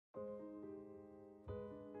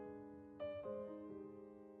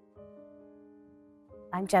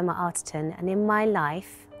I'm Gemma Arterton, and in my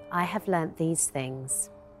life, I have learnt these things.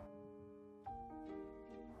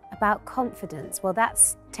 About confidence, well,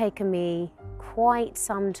 that's taken me quite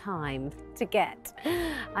some time to get.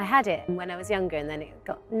 I had it when I was younger and then it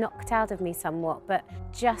got knocked out of me somewhat, but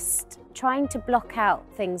just trying to block out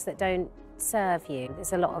things that don't serve you.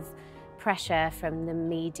 There's a lot of pressure from the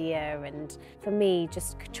media, and for me,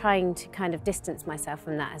 just trying to kind of distance myself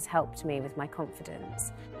from that has helped me with my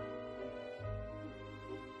confidence.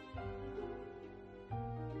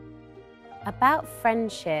 About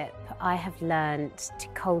friendship, I have learnt to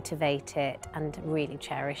cultivate it and really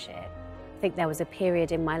cherish it. I think there was a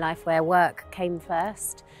period in my life where work came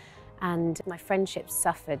first and my friendships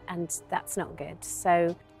suffered, and that's not good.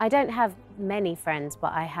 So I don't have many friends,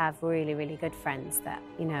 but I have really, really good friends that,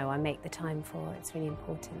 you know, I make the time for. It's really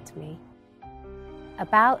important to me.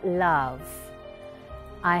 About love,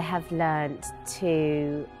 I have learnt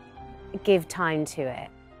to give time to it,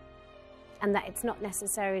 and that it's not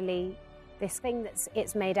necessarily this thing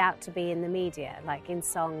it's made out to be in the media, like in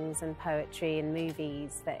songs and poetry and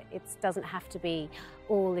movies, that it doesn't have to be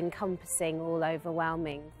all-encompassing,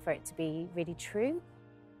 all-overwhelming for it to be really true.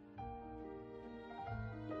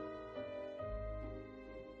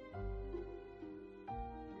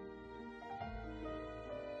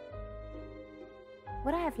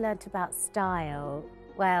 What I have learnt about style,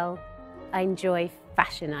 well, I enjoy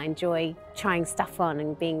fashion, I enjoy trying stuff on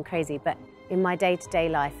and being crazy, but in my day-to-day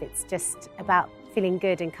life, it's just about feeling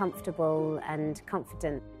good and comfortable and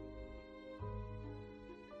confident.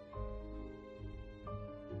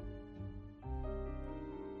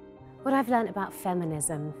 What I've learnt about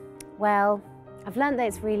feminism, well, I've learnt that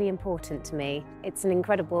it's really important to me. It's an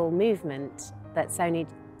incredible movement that's only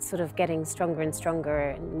sort of getting stronger and stronger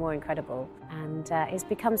and more incredible. And it's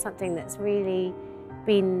become something that's really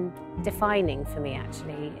been defining for me,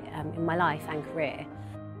 actually, in my life and career.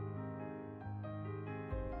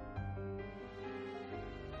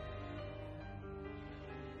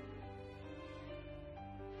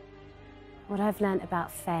 What I've learnt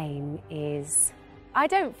about fame is I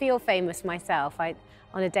don't feel famous myself.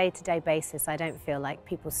 On a day-to-day basis, I don't feel like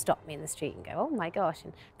people stop me in the street and go, oh my gosh,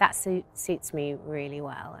 and that suits me really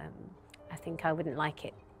well. I think I wouldn't like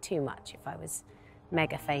it too much if I was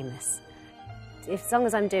mega famous. As long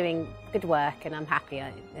as I'm doing good work and I'm happy,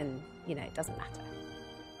 then, you know, it doesn't matter.